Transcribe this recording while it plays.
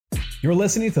You're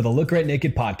listening to the Look Great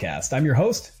Naked podcast. I'm your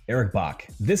host, Eric Bach.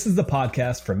 This is the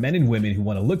podcast for men and women who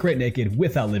want to look great naked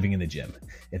without living in the gym.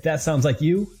 If that sounds like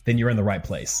you, then you're in the right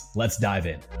place. Let's dive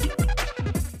in.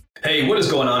 Hey, what is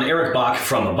going on? Eric Bach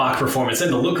from Bach Performance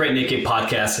and the Look Great Naked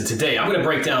podcast. And today I'm going to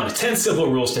break down 10 simple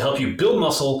rules to help you build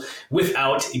muscle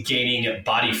without gaining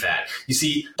body fat. You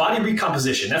see, body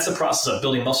recomposition, that's the process of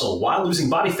building muscle while losing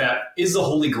body fat, is the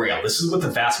holy grail. This is what the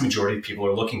vast majority of people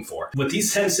are looking for. With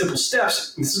these 10 simple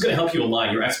steps, this is going to help you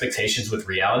align your expectations with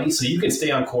reality so you can stay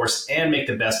on course and make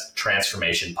the best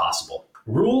transformation possible.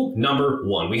 Rule number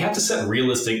 1, we have to set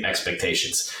realistic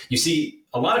expectations. You see,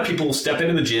 a lot of people step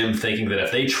into the gym thinking that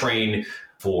if they train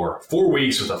for 4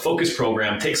 weeks with a focused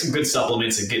program, take some good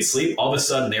supplements and get sleep, all of a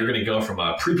sudden they're going to go from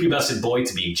a prepubescent boy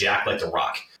to being jacked like The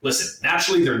Rock. Listen,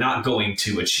 naturally, they're not going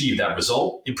to achieve that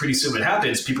result. And pretty soon what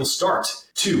happens, people start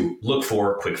to look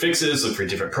for quick fixes, look for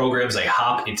different programs. They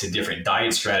hop into different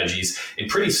diet strategies. And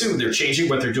pretty soon they're changing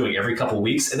what they're doing every couple of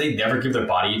weeks and they never give their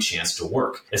body a chance to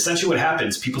work. Essentially what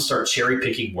happens, people start cherry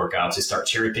picking workouts. They start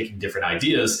cherry picking different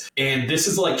ideas. And this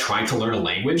is like trying to learn a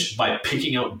language by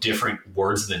picking out different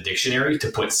words in the dictionary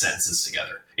to put sentences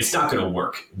together. It's not going to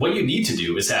work. What you need to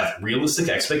do is have realistic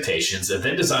expectations and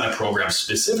then design a program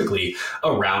specifically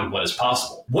around what is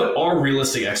possible. What are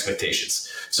realistic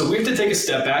expectations? So we have to take a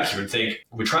step back here and think,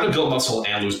 we're trying to build muscle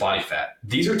and lose body fat.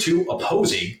 These are two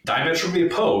opposing, diametrically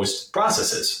opposed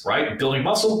processes, right? Building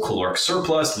muscle, caloric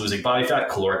surplus, losing body fat,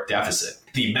 caloric deficit.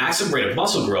 The maximum rate of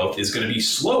muscle growth is going to be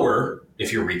slower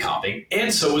if you're recomping,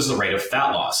 and so is the rate of fat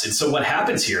loss. And so what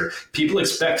happens here, people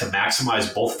expect to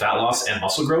maximize both fat loss and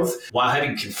muscle growth while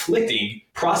having conflicting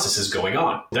processes going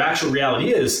on. The actual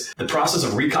reality is the process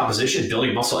of recomposition,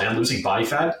 building muscle and losing body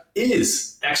fat,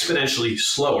 is exponentially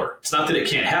slower. It's not that it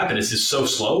can't happen, it's just so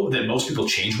slow that most people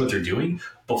change what they're doing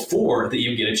before they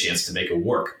even get a chance to make it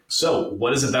work. So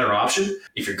what is a better option?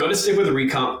 If you're going to stick with a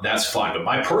recomp, that's fine. But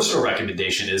my personal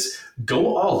recommendation is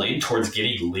go all in towards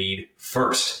getting lean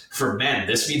first. For men,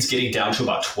 this means getting down to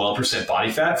about 12%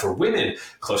 body fat. For women,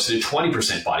 closer to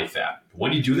 20% body fat.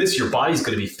 When you do this, your body is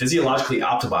going to be physiologically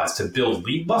optimized to build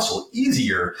lean muscle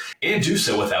easier and do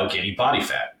so without gaining body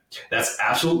fat. That's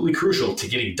absolutely crucial to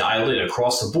getting dialed in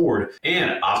across the board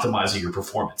and optimizing your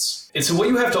performance. And so what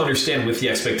you have to understand with the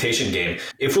expectation game,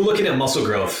 if we're looking at muscle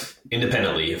growth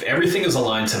independently, if everything is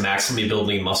aligned to maximally build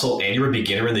lean muscle and you're a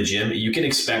beginner in the gym, you can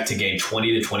expect to gain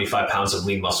 20 to 25 pounds of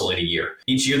lean muscle in a year.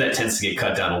 Each year that tends to get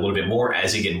cut down a little bit more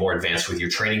as you get more advanced with your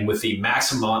training, with the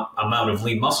maximum amount of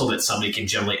lean muscle that somebody can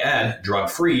generally add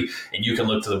drug-free. And you can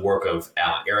look to the work of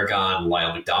Alan Aragon,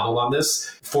 Lyle McDonald on this,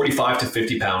 45 to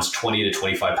 50 pounds, 20 to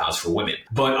 25 pounds for women.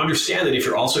 But understand that if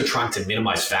you're also trying to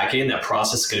minimize fat gain, that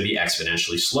process is going to be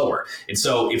exponentially slower. And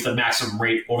so if the maximum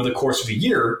rate over the course of a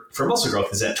year for muscle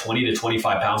growth is at 20 to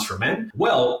 25 pounds for men,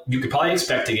 well, you could probably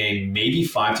expect to gain maybe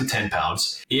 5 to 10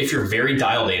 pounds if you're very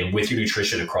dialed in with your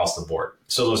nutrition across the board.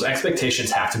 So those expectations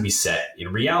have to be set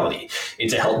in reality. And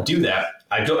to help do that,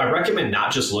 I recommend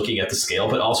not just looking at the scale,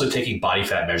 but also taking body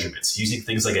fat measurements, using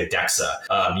things like a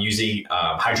DEXA, using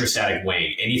hydrostatic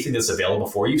weighing, anything that's available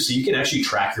for you so you can actually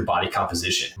track your body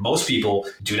composition. Most people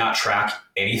do not track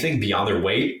anything beyond their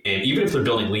weight. And even if they're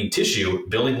building lean tissue,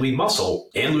 building lean muscle,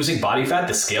 and losing body fat,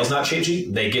 the scale's not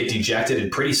changing, they get dejected, and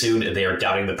pretty soon they are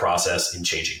doubting the process and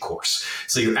changing course.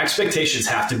 So your expectations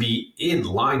have to be in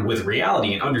line with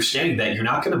reality and understanding that you're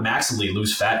not going to maximally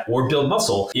lose fat or build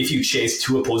muscle if you chase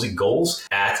two opposing goals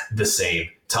at the same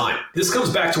time. This comes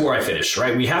back to where I finished,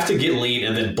 right? We have to get lean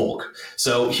and then bulk.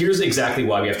 So here's exactly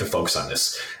why we have to focus on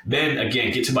this. Men,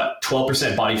 again, get to about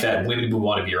 12% body fat. Women, we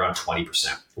want to be around 20%.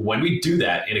 When we do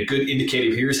that, and a good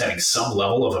indicator here is having some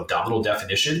level of abdominal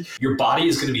definition, your body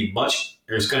is going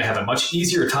to have a much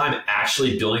easier time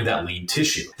actually building that lean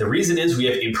tissue. The reason is we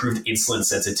have improved insulin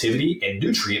sensitivity and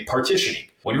nutrient partitioning.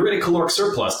 When you're in a caloric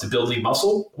surplus to build lean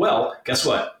muscle, well, guess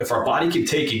what? If our body can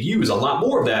take and use a lot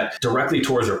more of that directly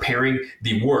towards repairing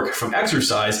the work from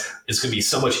exercise, it's going to be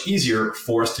so much easier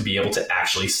for us to be able to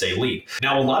actually stay lean.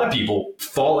 Now, a lot of people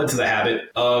fall into the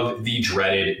habit of the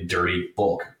dreaded dirty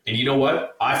bulk. And you know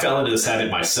what? I fell into this habit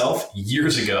myself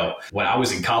years ago. When I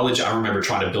was in college, I remember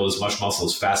trying to build as much muscle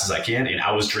as fast as I can. And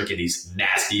I was drinking these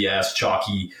nasty ass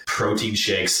chalky protein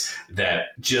shakes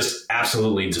that just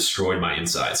absolutely destroyed my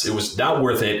insides. It was not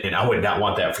worth it. And I would not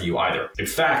want that for you either. In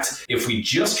fact, if we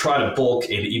just try to bulk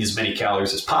and eat as many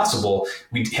calories as possible,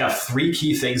 we have 3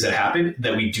 key things that happen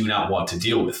that we do not want to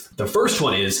deal with. The first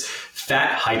one is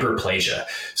fat hyperplasia.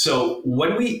 So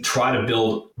when we try to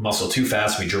build muscle too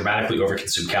fast, we dramatically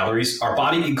overconsume calories, our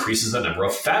body increases the number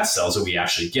of fat cells that we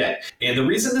actually get. And the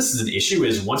reason this is an issue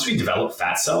is once we develop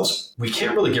fat cells, we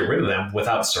can't really get rid of them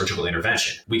without surgical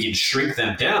intervention. We can shrink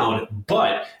them down,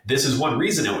 but this is one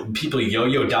reason that when people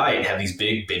yo-yo diet and have these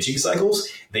big binging cycles,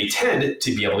 they tend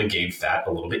to be able to gain fat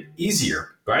a little bit easier.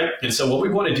 Right? And so what we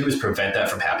want to do is prevent that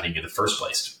from happening in the first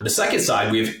place. On the second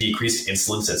side, we have decreased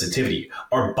insulin sensitivity.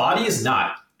 Our body is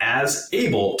not as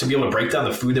able to be able to break down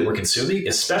the food that we're consuming,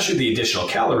 especially the additional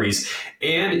calories,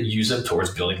 and use them towards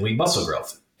building lean muscle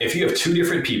growth. If you have two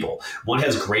different people, one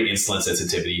has great insulin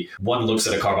sensitivity, one looks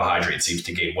at a carbohydrate and seems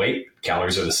to gain weight,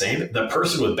 calories are the same, the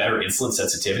person with better insulin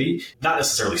sensitivity, not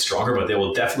necessarily stronger, but they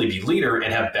will definitely be leaner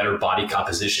and have better body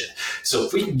composition. So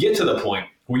if we can get to the point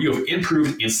where you have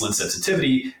improved insulin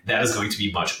sensitivity, that is going to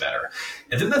be much better.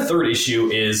 And then the third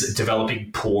issue is developing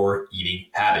poor eating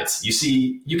habits. You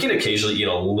see, you can occasionally eat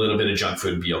a little bit of junk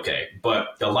food and be okay,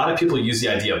 but a lot of people use the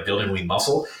idea of building lean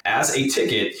muscle as a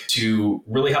ticket to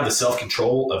really have the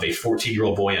self-control of a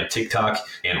 14-year-old boy on TikTok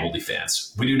and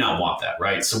OnlyFans. We do not want that,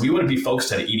 right? So we want to be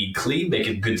focused on eating clean,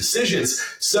 making good decisions,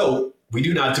 so we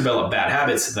do not develop bad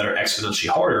habits that are exponentially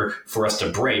harder for us to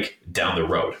break down the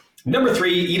road. Number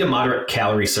 3, eat a moderate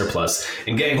calorie surplus.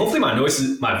 And gang, hopefully my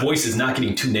voice is not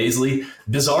getting too nasally.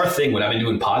 Bizarre thing when I've been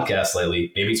doing podcasts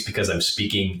lately, maybe it's because I'm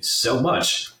speaking so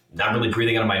much, not really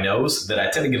breathing out of my nose, that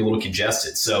I tend to get a little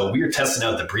congested. So we are testing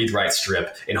out the Breathe Right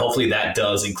strip, and hopefully that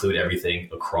does include everything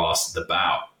across the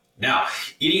bow. Now,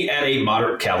 eating at a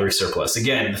moderate calorie surplus.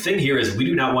 Again, the thing here is we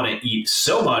do not want to eat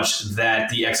so much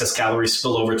that the excess calories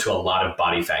spill over to a lot of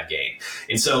body fat gain.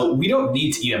 And so we don't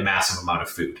need to eat a massive amount of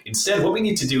food. Instead, what we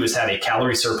need to do is have a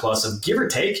calorie surplus of give or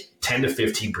take 10 to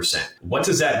 15%. What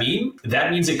does that mean? That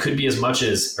means it could be as much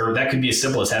as, or that could be as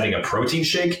simple as having a protein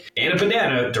shake and a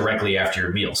banana directly after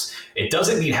your meals. It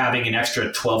doesn't mean having an extra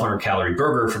 1,200 calorie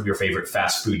burger from your favorite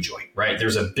fast food joint, right?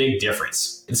 There's a big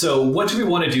difference. And so what do we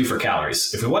want to do for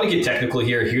calories? If we want to get technical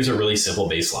here, here's a really simple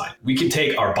baseline. We can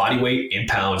take our body weight in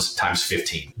pounds times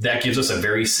 15. That gives us a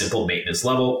very simple maintenance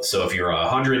level. So if you're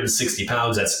 160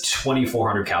 pounds, that's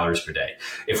 2,400 calories per day.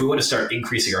 If we want to start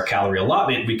increasing our calorie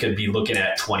allotment, we could be looking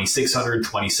at 2,600,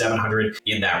 2,700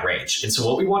 in that range. And so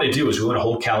what we want to do is we want to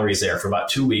hold calories there for about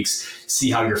 2 weeks, see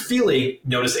how you're feeling,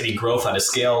 notice any growth on a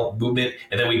scale, movement,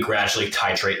 and then we gradually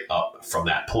titrate up from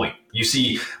that point. You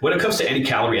see, when it comes to any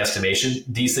calorie estimation,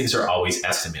 these things are always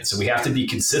estimates. So we have to be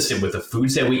consistent with the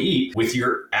foods that we eat with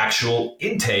your actual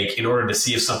intake in order to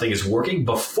see if something is working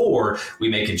before we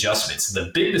make adjustments. The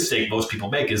big mistake most people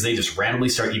make is they just randomly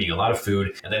start eating a lot of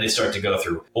food and then they start to go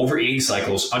through overeating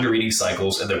cycles, undereating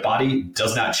cycles, and their body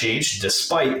does not change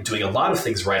despite doing a lot of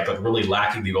things right, but really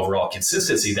lacking the overall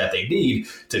consistency that they need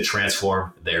to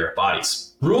transform their bodies.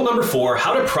 Rule number 4,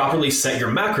 how to properly set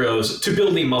your macros to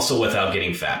build lean muscle without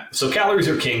getting fat. So calories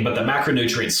are king, but the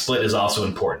macronutrient split is also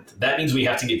important. That means we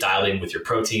have to get dialed in with your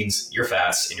proteins, your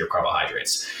fats, and your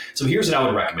carbohydrates. So here's what I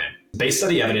would recommend. Based on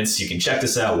the evidence, you can check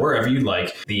this out wherever you'd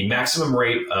like. The maximum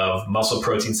rate of muscle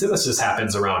protein synthesis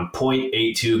happens around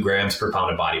 0.82 grams per pound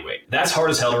of body weight. That's hard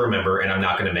as hell to remember, and I'm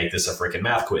not going to make this a freaking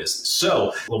math quiz.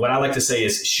 So what I like to say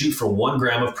is shoot for 1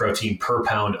 gram of protein per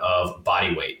pound of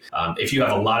body weight. If you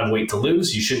have a lot of weight to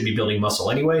lose, you shouldn't be building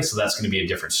muscle anyway, so that's going to be a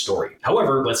different story.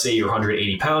 However, let's say you're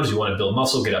 180 pounds, you want to build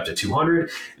muscle, get up to 200,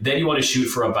 then you want to shoot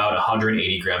for about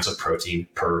 180 grams of protein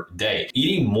per day.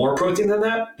 Eating more protein than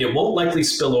that, it won't likely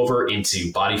spill over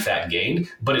into body fat gain,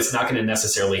 but it's not going to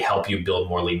necessarily help you build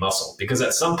more lean muscle because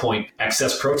at some point,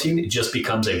 excess protein just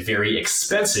becomes a very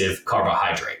expensive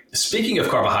carbohydrate. Speaking of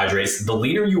carbohydrates, the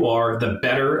leaner you are, the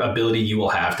better ability you will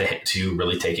have to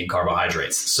really take in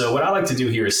carbohydrates. So what I like to do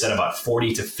here is set about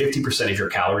 40 to 50% of your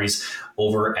calories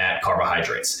over at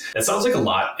carbohydrates. That sounds like a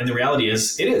lot, and the reality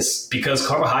is it is, because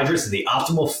carbohydrates are the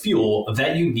optimal fuel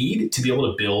that you need to be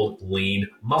able to build lean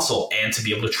muscle and to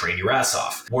be able to train your ass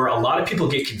off. Where a lot of people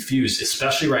get confused,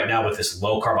 especially right now with this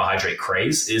low carbohydrate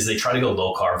craze, is they try to go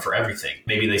low carb for everything.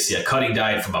 Maybe they see a cutting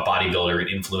diet from a bodybuilder, an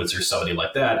influencer, somebody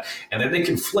like that, and then they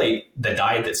conflate the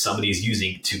diet that somebody is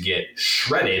using to get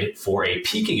shredded for a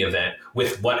peaking event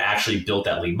with what actually built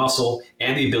that lean muscle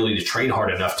and the ability to train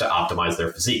hard enough to optimize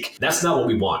their physique. That's not what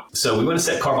we want. So we want to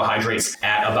set carbohydrates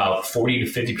at about 40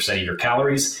 to 50% of your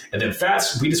calories. And then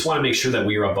fats, we just want to make sure that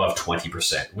we are above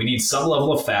 20%. We need some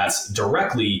level of fats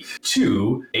directly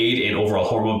to aid in overall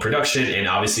hormone production and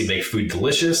obviously make food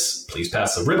delicious. Please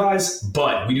pass the ribeyes,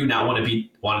 but we do not want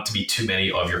it to be too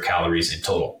many of your calories in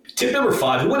total. Tip number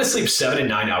 5, we want to sleep 7 to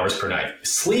 9 hours per night.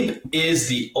 Sleep is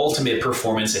the ultimate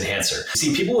performance enhancer.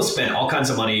 See, people will spend all kinds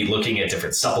of money looking at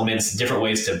different supplements, different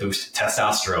ways to boost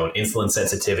testosterone, insulin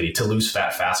sensitivity, to lose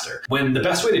fat faster, when the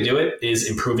best way to do it is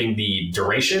improving the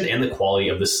duration and the quality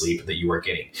of the sleep that you are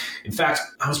getting. In fact,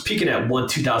 I was peeking at one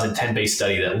 2010-based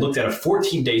study that looked at a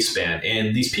 14-day span,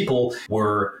 and these people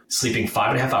were sleeping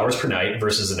 5.5 hours per night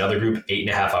versus another group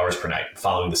 8.5 hours per night,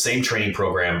 following the same training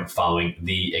program, following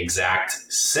the exact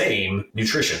same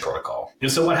nutrition protocol.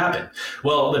 And so what happened?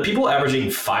 Well, the people averaging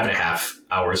 5.5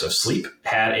 hours of sleep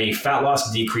had a fat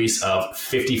loss decrease of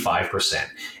 55%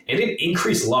 and an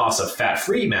increased loss of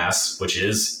fat-free mass, which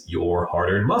is your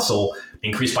hard-earned muscle,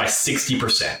 increased by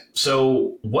 60%.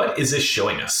 So what is this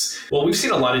showing us? Well, we've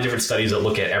seen a lot of different studies that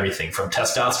look at everything from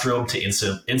testosterone to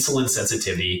insulin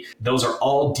sensitivity. Those are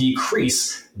all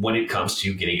decrease when it comes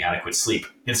to getting adequate sleep.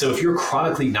 And so if you're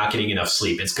chronically not getting enough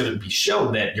sleep, it's going to be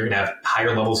shown that you're going to have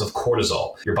higher levels of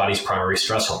cortisol, your body's primary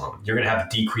stress hormone. You're going to have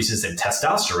decreases in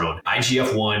testosterone,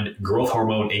 IGF-1, growth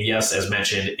hormone, and yes, as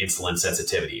mentioned, insulin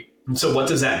sensitivity. And so what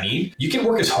does that mean? You can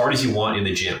work as hard as you want in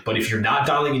the gym, but if you're not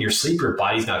dialing in your sleep, your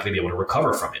body's not going to be able to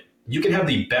recover from it. You can have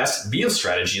the best meal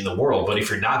strategy in the world, but if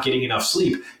you're not getting enough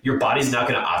sleep, your body's not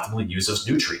going to optimally use those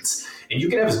nutrients. And you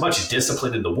can have as much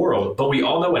discipline in the world, but we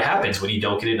all know what happens when you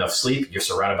don't get enough sleep. You're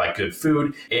surrounded by good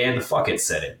food and the fuck it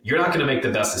set in. You're not going to make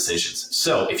the best decisions.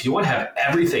 So if you want to have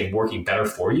everything working better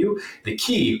for you, the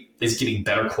key is getting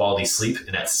better quality sleep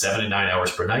in that 7 to 9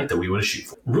 hours per night that we want to shoot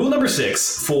for. Rule number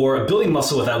 6, for building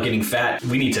muscle without getting fat,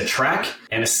 we need to track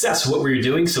and assess what we're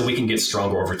doing so we can get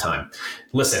stronger over time.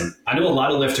 Listen, I know a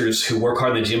lot of lifters who work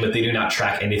hard in the gym, but they do not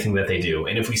track anything that they do.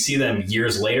 And if we see them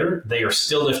years later, they are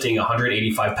still lifting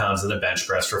 185 pounds in the bench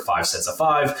press for 5 sets of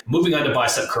 5, moving on to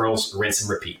bicep curls, rinse and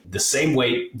repeat. The same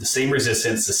weight, the same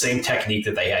resistance, the same technique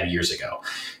that they had years ago.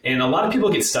 And a lot of people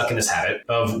get stuck in this habit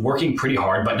of working pretty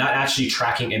hard, but not actually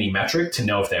tracking any metric to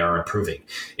know if they are improving.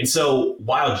 And so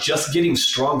while just getting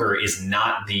stronger is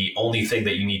not the only thing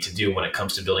that you need to do when it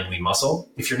comes to building lean muscle,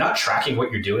 if you're not tracking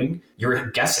what you're doing, you're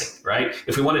guessing, right?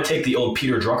 If we want to take the old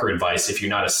Peter Drucker advice, if you're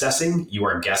not assessing, you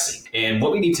are guessing. And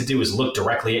what we need to do is look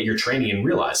directly at your training and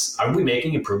realize, are we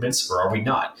making improvements or are we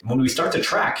not? When we start to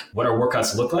track what our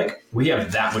workouts look like, we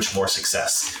have that much more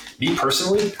success. Me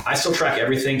personally, I still track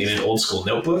everything in an old school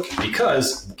notebook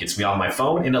because it gets me off my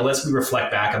phone and it lets me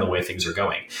reflect back on the way things are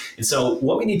going. And so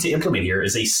what we need to implement here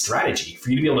is a strategy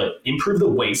for you to be able to improve the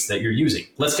weights that you're using.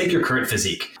 Let's take your current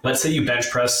physique. Let's say you bench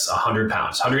press 100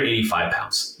 pounds, 185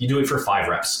 pounds. You do it for 5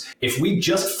 reps. If we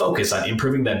just focus on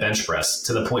improving that bench press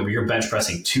to the point where you're bench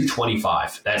pressing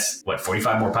 225, that's what,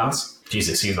 45 more pounds? Jeez,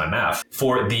 excuse my math.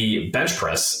 For the bench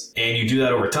press, and you do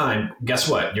that over time, guess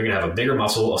what? You're going to have a bigger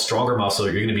muscle, a stronger muscle.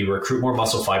 You're going to recruit more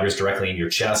muscle fibers directly in your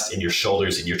chest, in your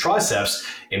shoulders, in your triceps,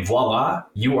 and voila,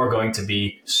 you are going to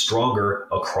be stronger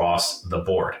across the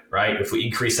board, right? If we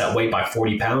increase that weight by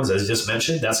 40 pounds, as just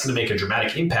mentioned, that's going to make a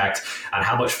dramatic impact on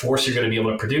how much force you're going to be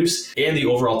able to produce and the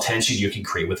overall tension you can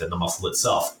create within the muscle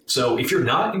itself. So if you're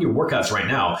not in your workouts right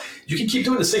now, you can keep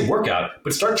doing the same workout,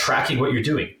 but start tracking what you're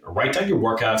doing. Write down your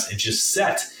workouts and just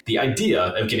set the idea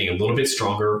of getting a little bit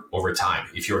stronger over time.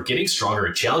 If you're getting stronger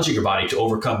and challenging your body to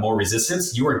overcome more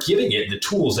resistance, you are giving it the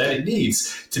tools that it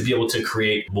needs to be able to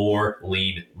create more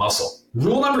lean muscle.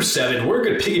 Rule number 7, we're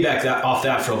going to piggyback off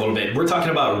that for a little bit. We're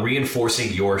talking about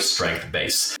reinforcing your strength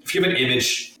base. If you have an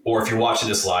image or if you're watching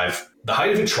this live, the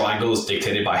height of a triangle is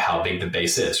dictated by how big the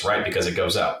base is, right? Because it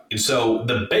goes out. And so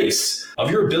the base of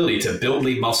your ability to build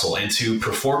lean muscle and to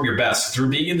perform your best through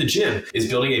being in the gym is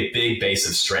building a big base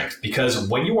of strength. Because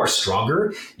when you are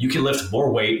stronger, you can lift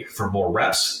more weight for more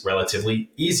reps relatively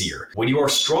easier. When you are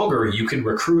stronger, you can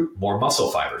recruit more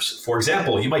muscle fibers. For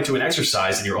example, you might do an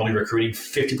exercise and you're only recruiting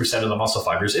 50% of the muscle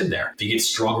fibers in there. If you get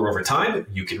stronger over time,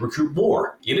 you can recruit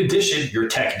more. In addition, your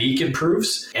technique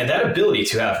improves, and that ability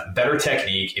to have better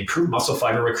technique, improve muscle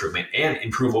fiber recruitment, and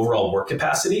improve overall work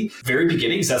capacity, very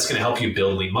beginnings, that's going to help you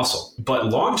build lean muscle. But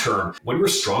long term, when you're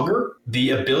stronger,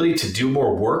 the ability to do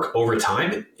more work over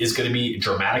time is going to be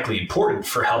dramatically important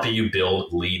for helping you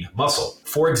build lean muscle.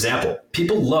 For example,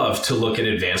 people love to look at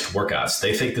advanced workouts.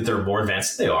 They think that they're more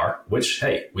advanced than they are, which,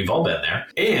 hey, we've all been there.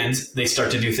 And they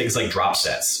start to do things like drop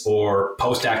sets or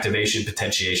post-activation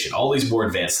potentiation, all these more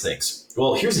advanced things.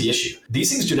 Well, here's the issue.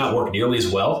 These things do not work nearly as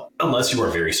well unless you are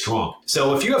very strong.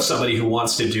 So if you have somebody who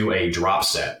wants to do a drop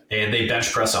set and they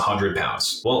bench press 100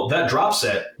 pounds, well, that drop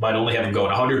set might only have them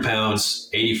going 100 pounds,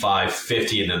 85,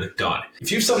 50, and then they're done.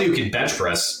 If you have somebody who can bench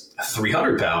press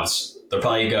 300 pounds, they'll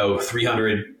probably go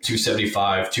 300,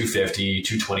 275, 250,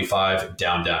 225,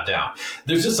 down, down, down.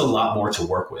 There's just a lot more to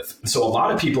work with. So a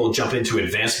lot of people jump into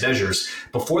advanced measures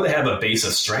before they have a base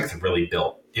of strength really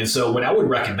built. And so what I would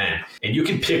recommend, and you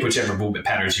can pick whichever movement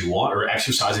patterns you want or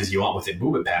exercises you want within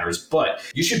movement patterns, but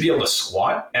you should be able to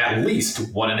squat at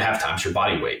least 1.5 times your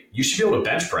body weight. You should be able to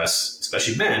bench press,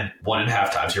 especially men,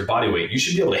 1.5 times your body weight. You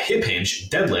should be able to hip hinge,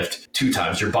 deadlift 2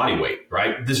 times your body weight,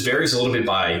 right? This varies a little bit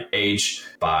by age,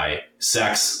 by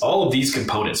sex, all of these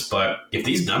components. But if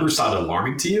these numbers sound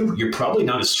alarming to you, you're probably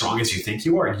not as strong as you think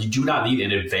you are. And you do not need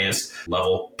an advanced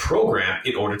level program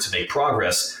in order to make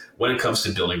progress when it comes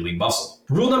to building lean muscle.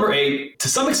 Rule number 8, to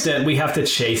some extent, we have to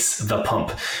chase the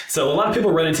pump. So a lot of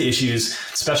people run into issues,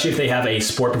 especially if they have a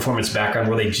sport performance background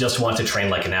where they just want to train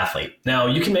like an athlete. Now,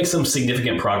 you can make some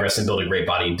significant progress in building a great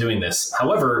body in doing this.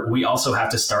 However, we also have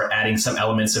to start adding some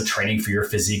elements of training for your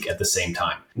physique at the same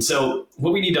time. And so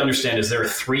what we need to understand is there are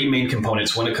 3 main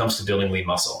components when it comes to building lean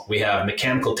muscle. We have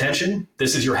mechanical tension.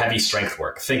 This is your heavy strength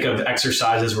work. Think of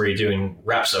exercises where you're doing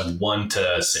reps of 1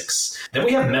 to 6. Then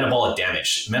we have metabolic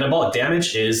damage. Metabolic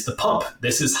damage is the pump.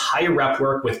 This is higher rep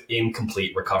work with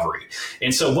incomplete recovery.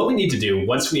 And so what we need to do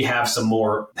once we have some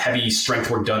more heavy strength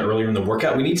work done earlier in the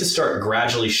workout, we need to start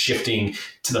gradually shifting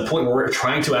to the point where we're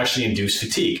trying to actually induce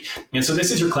fatigue. And so this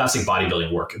is your classic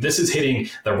bodybuilding work. This is hitting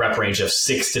the rep range of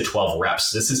 6 to 12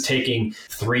 reps. This is taking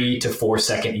 3 to 4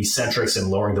 second eccentrics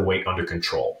and lowering the weight under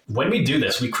control. When we do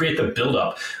this, we create the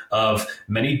buildup of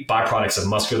many byproducts of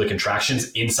muscular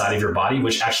contractions inside of your body,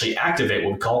 which actually activate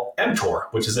what we call mTOR,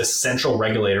 which is a central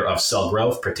regulator of cell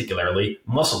growth, particularly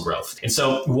muscle growth. And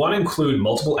so we want to include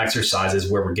multiple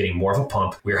exercises where we're getting more of a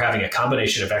pump. We're having a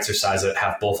combination of exercises that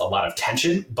have both a lot of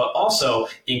tension, but also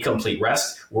incomplete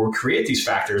rest, where we create these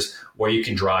factors where you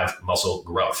can drive muscle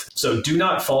growth. So do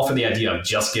not fall for the idea of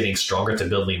just getting stronger to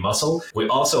build lean muscle. We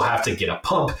also have to get a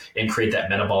pump and create that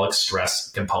metabolic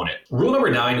stress component. Rule number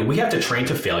 9, we have to train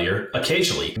to failure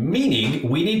occasionally, meaning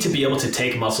we need to be able to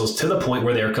take muscles to the point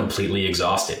where they're completely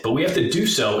exhausted, but we have to do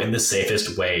so in the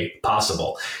safest way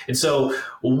possible. And so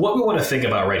what we want to think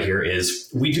about right here is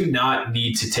we do not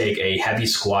need to take a heavy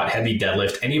squat, heavy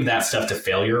deadlift, any of that stuff to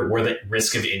failure where the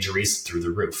risk of injuries through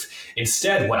the roof.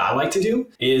 Instead, what I like to do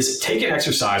is take an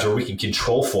exercise where we can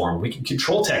control form, we can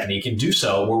control technique, and do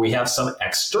so where we have some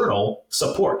external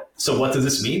support. So what does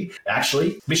this mean?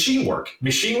 Actually, machine work.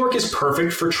 Machine work is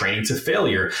perfect for training to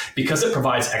failure because it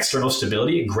provides external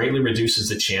stability and greatly reduces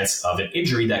the chance of an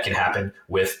injury that can happen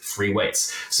with free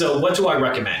weights. So what do I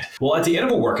recommend? Well, at the end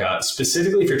of a workout,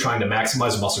 specifically if you're trying to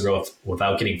maximize muscle growth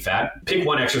without getting fat, pick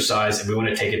one exercise and we want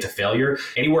to take it to failure,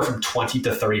 anywhere from 20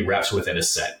 to 30 reps within a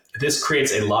set. This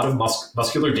creates a lot of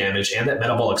muscular damage and that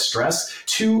metabolic stress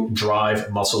to drive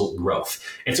muscle growth.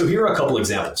 And so here are a couple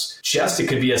examples. Chest, it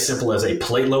could be as simple as a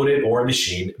plate loaded or a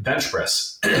machine bench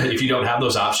press. If you don't have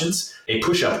those options, a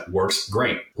push-up works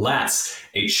great. Lats,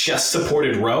 a chest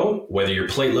supported row, whether you're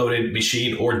plate loaded,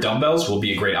 machine, or dumbbells will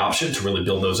be a great option to really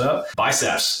build those up.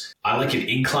 Biceps, I like an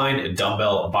incline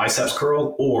dumbbell biceps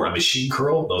curl or a machine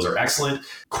curl. Those are excellent.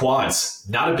 Quads,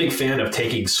 not a big fan of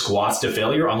taking squats to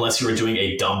failure unless you are doing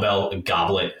a dumbbell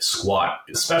goblet squat,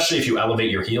 especially if you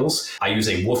elevate your heels. I use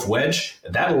a wolf wedge.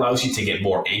 That allows you to get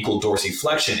more ankle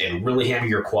dorsiflexion and really hammer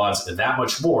your quads that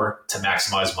much more to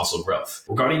maximize muscle growth.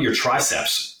 Regarding your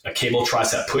triceps, a cable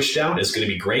tricep push down is going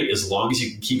to be great as long as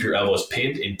you can keep your elbows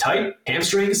pinned in tight.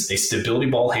 Hamstrings, a stability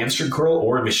ball hamstring curl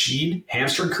or a machine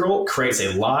hamstring curl creates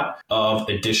a lot of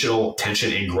additional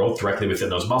tension and growth directly within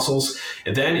those muscles.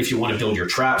 And then if you want to build your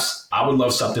traps, I would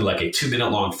love something like a 2-minute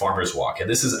long farmer's walk. And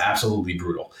this is absolutely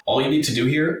brutal. All you need to do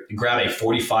here, grab a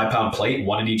 45-pound plate,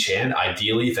 one in each hand,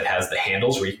 ideally if it has the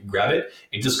handles where you can grab it,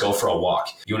 and just go for a walk.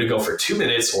 You want to go for 2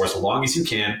 minutes or as long as you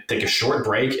can, take a short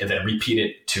break and then repeat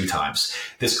it 2 times.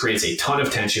 This creates a ton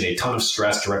of tension, a ton of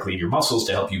stress directly in your muscles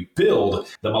to help you build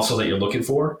the muscle that you're looking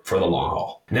for the long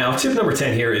haul. Now, tip number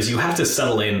 10 here is you have to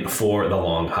settle in for the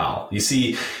long haul. You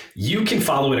see, you can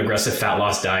follow an aggressive fat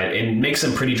loss diet and make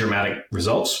some pretty dramatic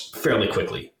results fairly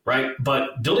quickly, right?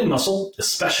 But building muscle,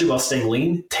 especially while staying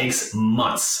lean, takes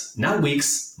months, not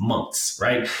weeks, months,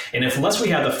 right? And unless we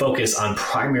have the focus on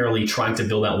primarily trying to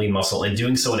build that lean muscle and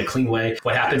doing so in a clean way,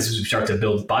 what happens is we start to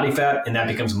build body fat and that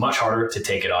becomes much harder to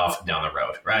take it off down the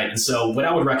road, right? And so what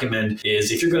I would recommend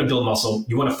is if you're going to build muscle,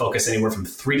 you want to focus anywhere from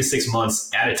 3 to 6 months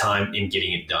at a time in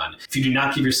getting it done. If you do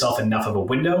not give yourself enough of a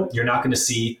window, you're not going to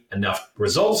see enough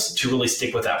results to really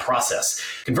stick with that process.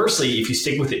 Conversely, if you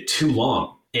stick with it too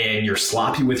long, and you're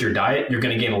sloppy with your diet, you're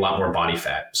going to gain a lot more body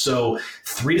fat. So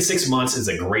 3 to 6 months is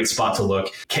a great spot to look.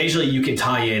 Occasionally, you can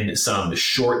tie in some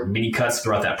short mini cuts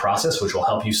throughout that process, which will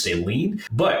help you stay lean.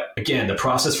 But again, the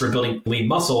process for building lean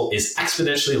muscle is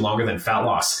exponentially longer than fat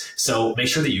loss. So make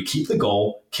sure that you keep the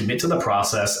goal, commit to the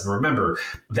process, and remember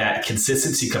that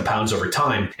consistency compounds over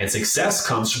time, and success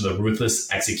comes from the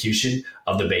ruthless execution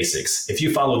of the basics. If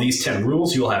you follow these 10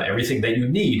 rules, you'll have everything that you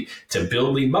need to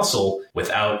build lean muscle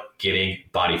without getting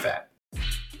body fat.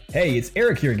 Hey, it's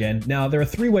Eric here again. Now, there are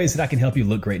 3 ways that I can help you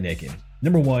look great naked.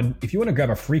 Number 1, if you want to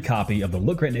grab a free copy of the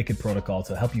Look Great Naked protocol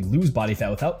to help you lose body fat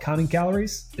without counting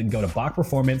calories, then go to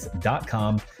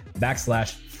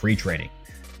bachperformance.com/free training.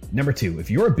 Number 2, if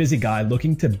you're a busy guy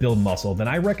looking to build muscle, then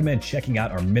I recommend checking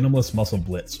out our Minimalist Muscle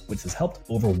Blitz, which has helped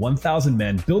over 1,000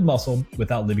 men build muscle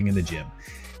without living in the gym.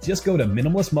 Just go to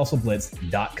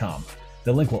minimalistmuscleblitz.com.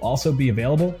 The link will also be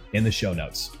available in the show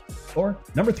notes. Or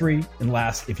number 3, and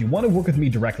last, if you want to work with me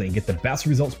directly and get the best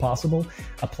results possible,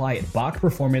 apply at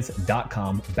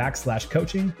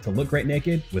bachperformance.com/coaching to look great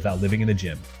naked without living in the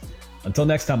gym. Until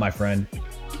next time, my friend,